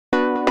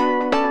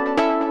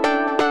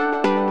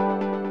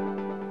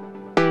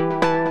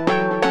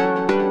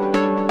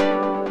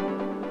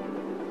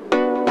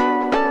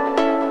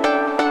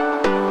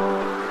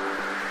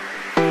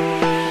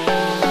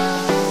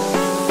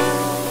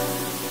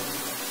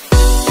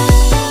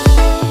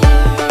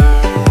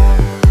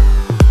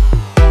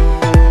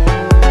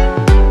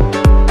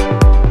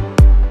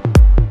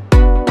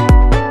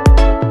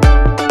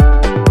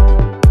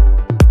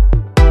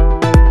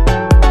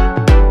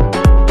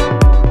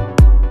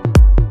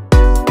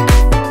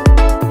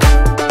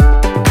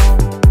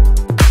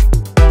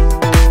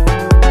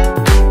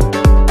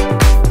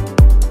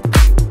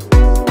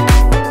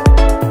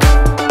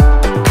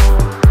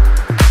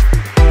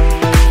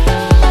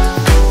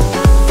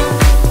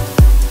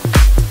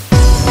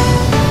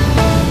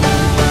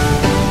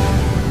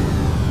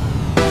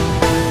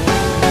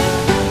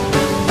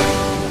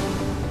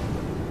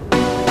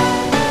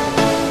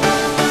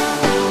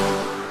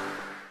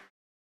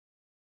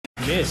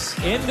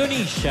Miss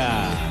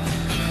Indonesia.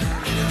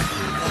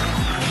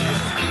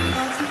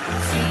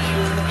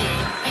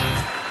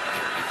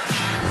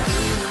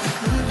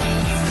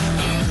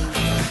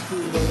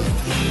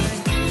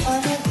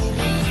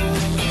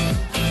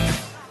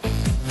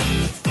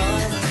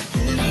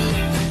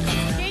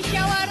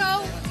 Kezia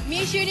Warouw,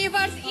 Miss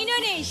Universe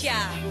Indonesia.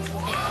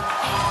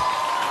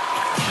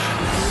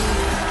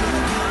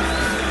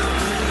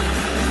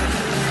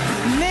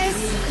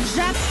 Miss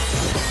Jassal.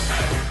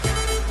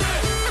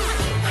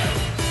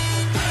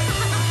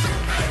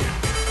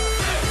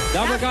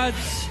 Double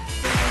Gods.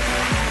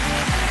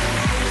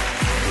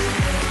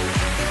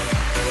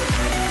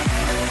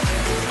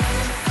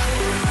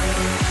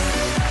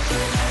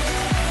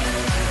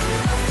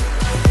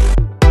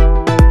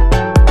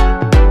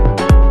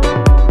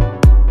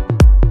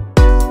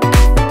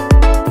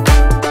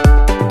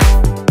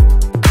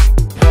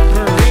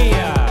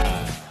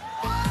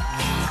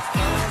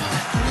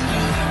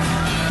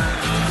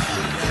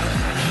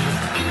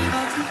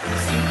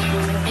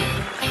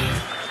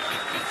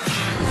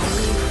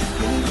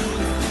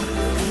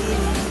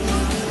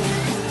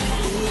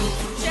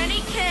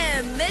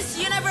 Miss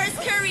Universe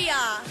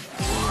Korea.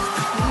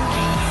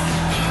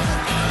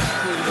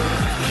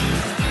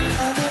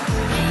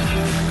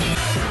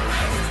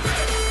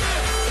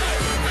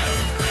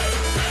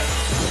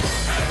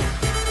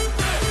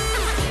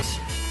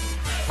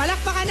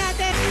 Palakpakan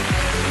natin.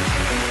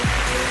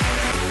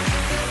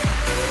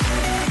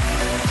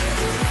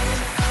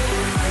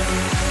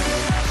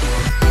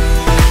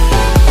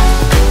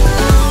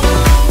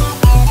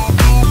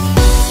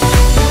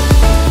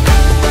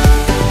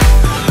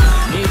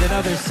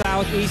 Another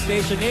Southeast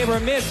Asian neighbor,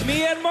 Miss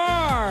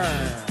Myanmar.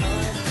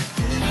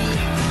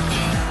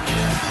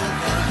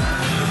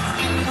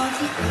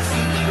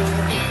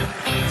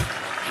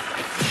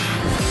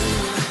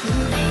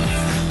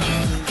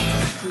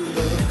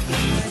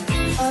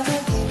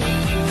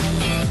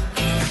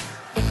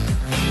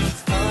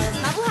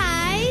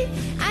 Mabuhay!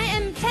 I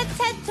am Tet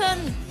Tet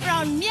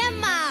from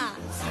Myanmar.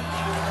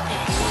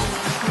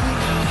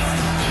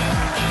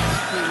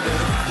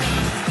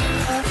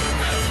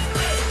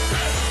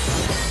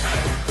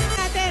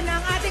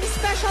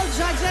 Special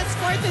judges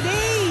for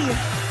today.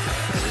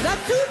 The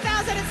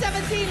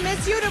 2017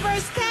 Miss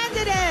Universe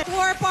candidate who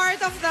are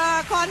part of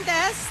the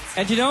contest.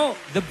 And you know,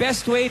 the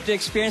best way to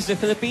experience the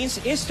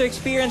Philippines is to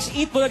experience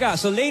Eat Bulaga.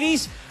 So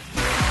ladies,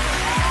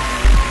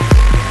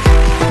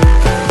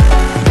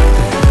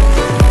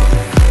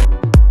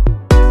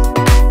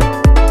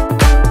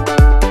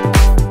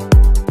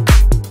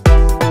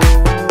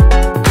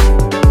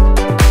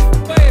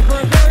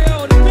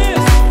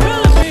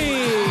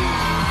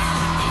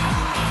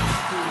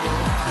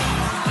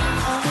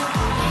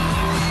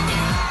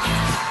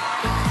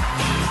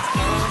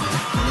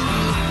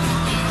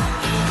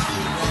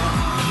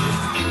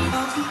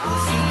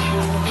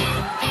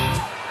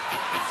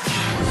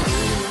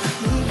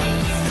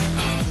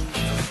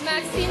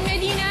 Maxine,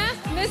 Medina,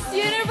 Miss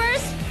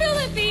Universe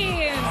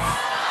Philippines.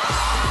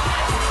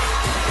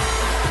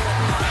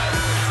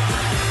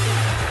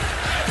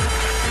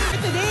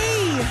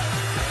 Today,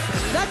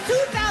 the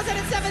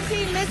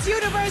 2017 Miss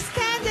Universe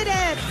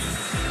candidates.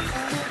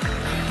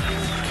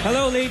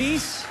 hello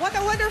ladies. What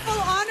a wonderful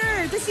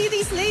honor to see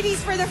these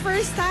ladies for the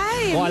first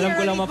time. Oh, alam here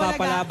ko on lang Eat Bulaga.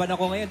 mapapalaban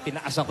ako ngayon.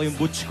 Tinaasan ko yung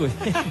boots ko.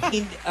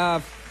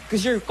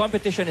 Because your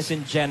competition is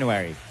in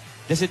January.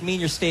 Does it mean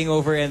you're staying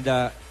over and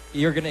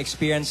you're going to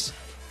experience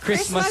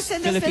Christmas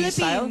in the Philippine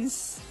style?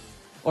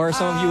 Or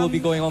some of you will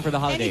be going home for the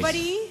holidays?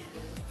 Anybody?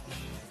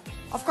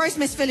 Of course,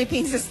 Miss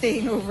Philippines is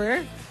staying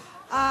over.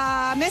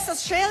 Miss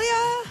Australia,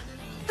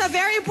 it's a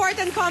very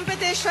important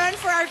competition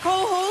for our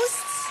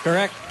co-hosts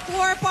Correct. who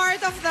are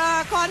part of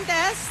the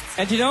contest.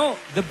 And you know,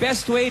 the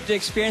best way to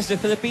experience the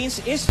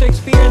Philippines is to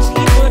experience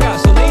Eat Bulaga.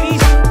 So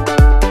ladies,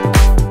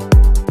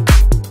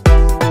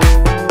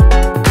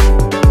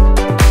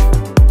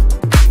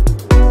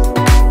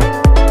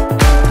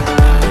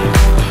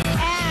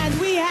 and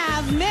we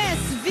have Miss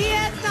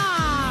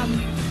Vietnam.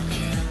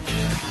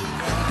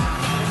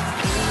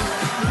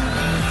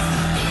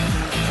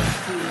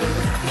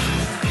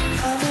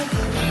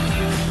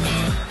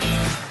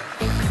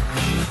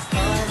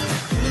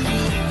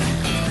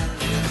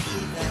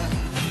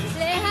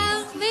 Lê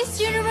Hằng, Miss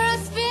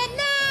Universe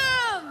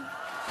Vietnam.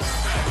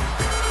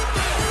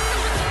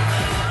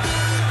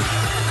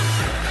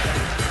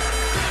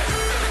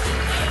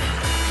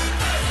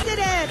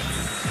 Candidates.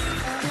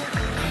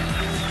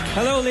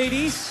 hello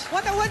ladies.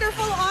 What a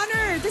wonderful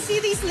honor to see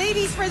these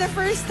ladies for the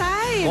first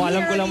time. Oh,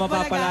 alam here ko lang on Eat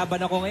Bulaga. mapapalaban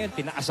ako ngayon.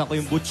 Tinaasan ko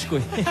yung boots ko.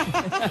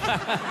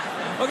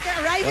 Okay,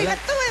 arriving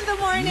at 2 in the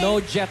morning. No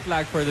jet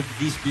lag for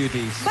these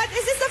beauties. But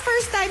is this the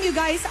first time you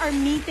guys are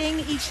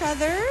meeting each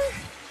other?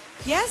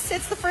 Yes,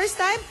 it's the first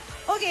time.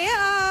 Okay,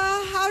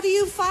 how do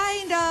you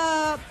find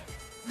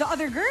the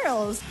other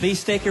girls? Please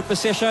take your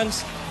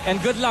positions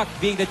and good luck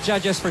being the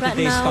judges for Right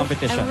today's now,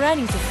 competition. I'm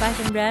running to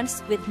fashion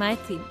brands with my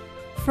team.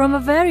 From a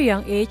very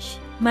young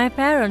age, my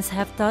parents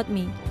have taught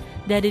me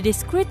that it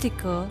is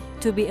critical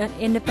to be an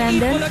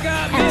independent Eat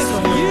Bulaga, and Miss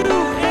strong.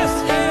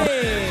 USA!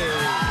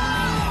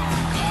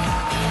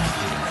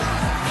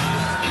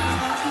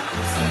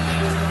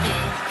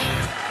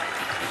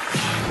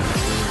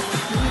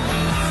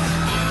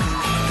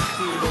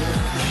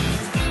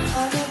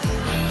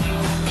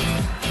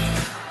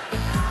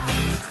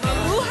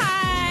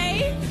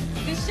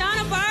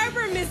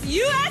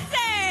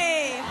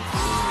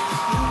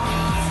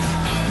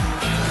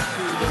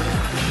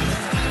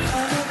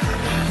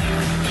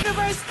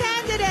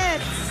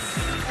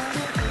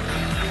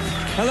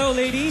 Hello,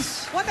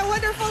 ladies. What a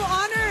wonderful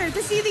honor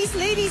to see these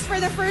ladies for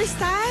the first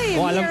time.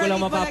 Oh, alam ko here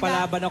lang in Itbulaga.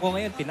 mapapalaban ako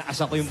ngayon.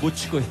 Tinaasan ko yung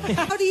butch ko.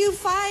 How do you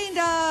find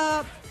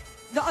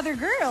the other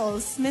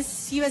girls,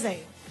 Miss USA?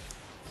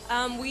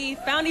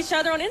 We found each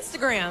other on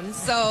Instagram,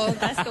 so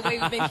that's the way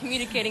we've been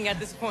communicating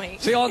at this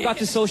point. So you all got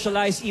to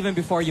socialize even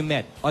before you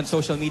met on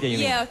social media, you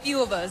mean? Yeah, a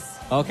few of us.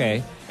 Okay.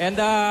 And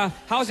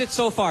how's it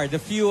so far? The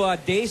few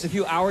days, the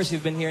few hours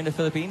you've been here in the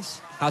Philippines?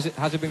 How's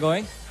it been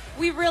going?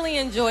 We really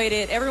enjoyed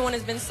it. Everyone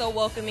has been so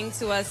welcoming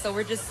to us, so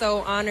we're just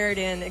so honored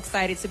and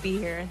excited to be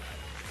here.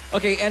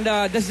 Okay, and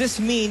does this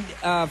mean,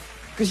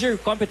 because your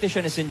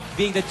competition is in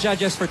being the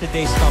judges for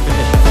today's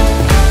competition?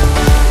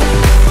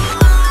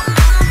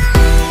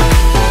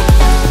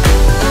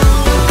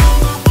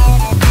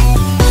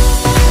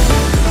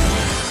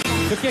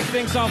 To kick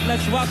things off,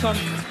 let's welcome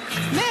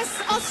Miss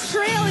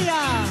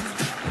Australia.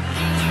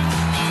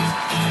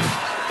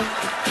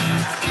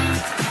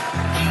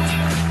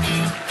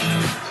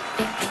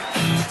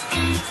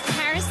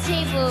 Paris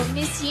Table,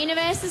 Miss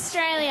Universe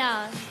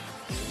Australia.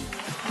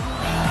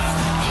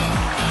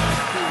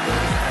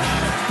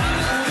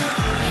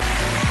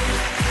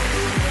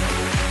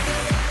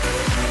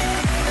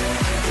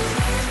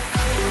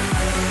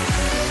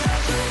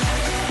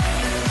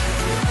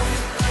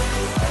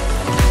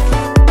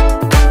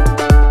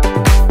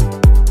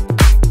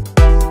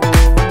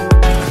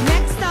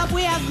 Next up,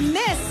 we have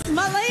Miss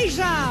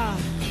Malaysia.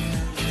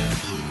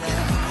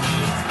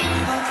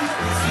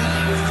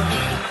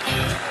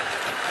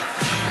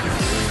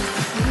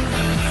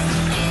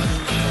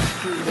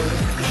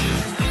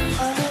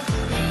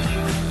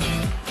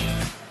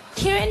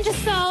 Kiran,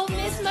 Jassal,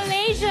 Miss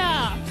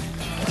Malaysia.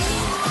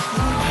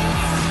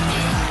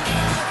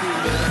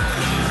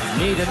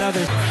 Need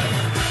another.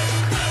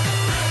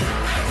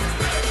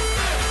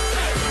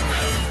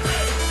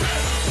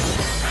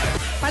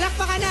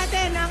 Palakpakan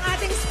natin ang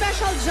ating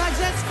special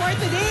judges for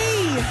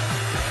today.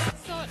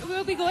 So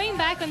we'll be going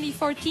back on the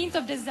 14th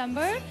of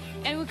December,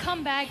 and we'll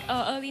come back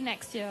early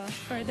next year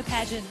for the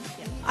pageant.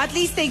 Yeah. At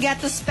least they get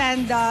to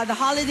spend the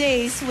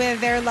holidays with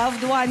their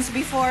loved ones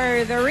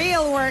before the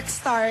real work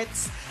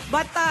starts.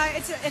 But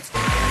it's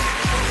Japan.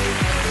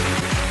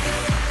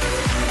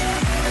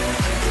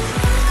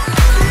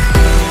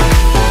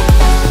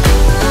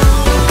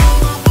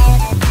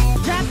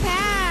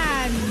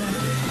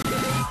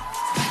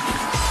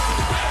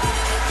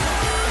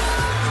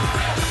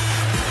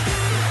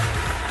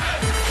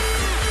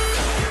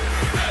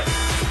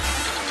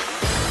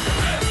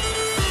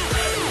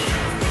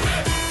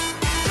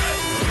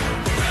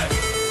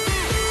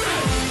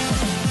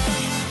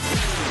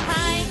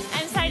 Hi,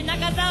 I'm Sari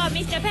Nakazawa,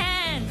 Miss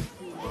Japan.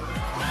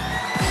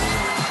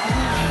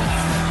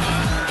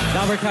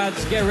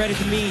 Cats, get ready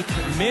to meet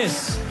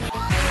Miss. Say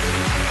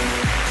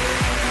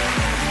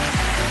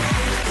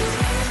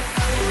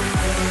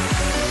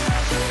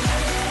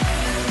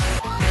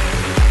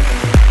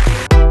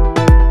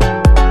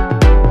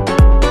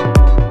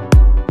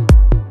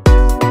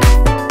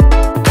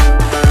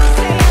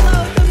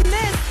hello to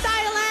Miss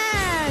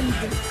Thailand.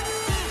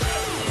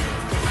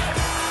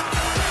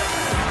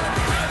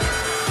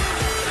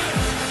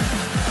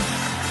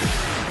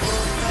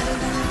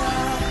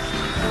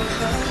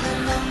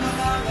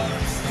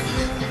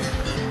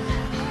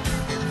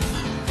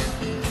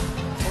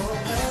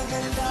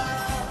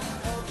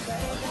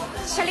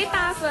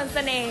 Chalita,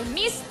 Suansane,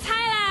 Miss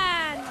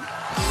Thailand.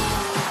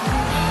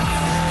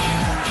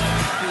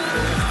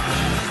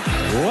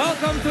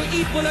 Welcome to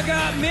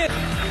Itbulaga Miss.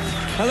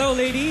 Hello,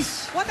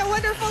 ladies. What a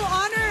wonderful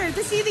honor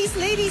to see these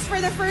ladies for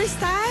the first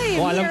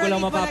time. Oh, alam here ko in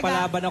lang Itbulaga.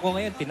 mapapalaban ako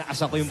ngayon.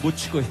 Tinaasan ko yung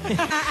butch ko.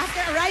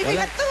 After arriving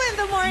Wala. at 2 in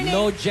the morning.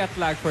 No jet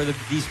lag for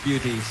these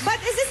beauties. But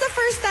is this the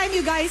first time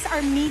you guys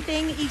are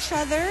meeting each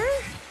other?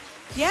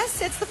 Yes,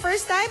 it's the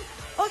first time.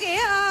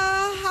 Okay,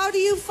 how do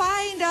you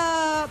find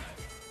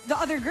the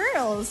other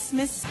girls,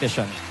 Miss?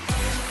 Competition.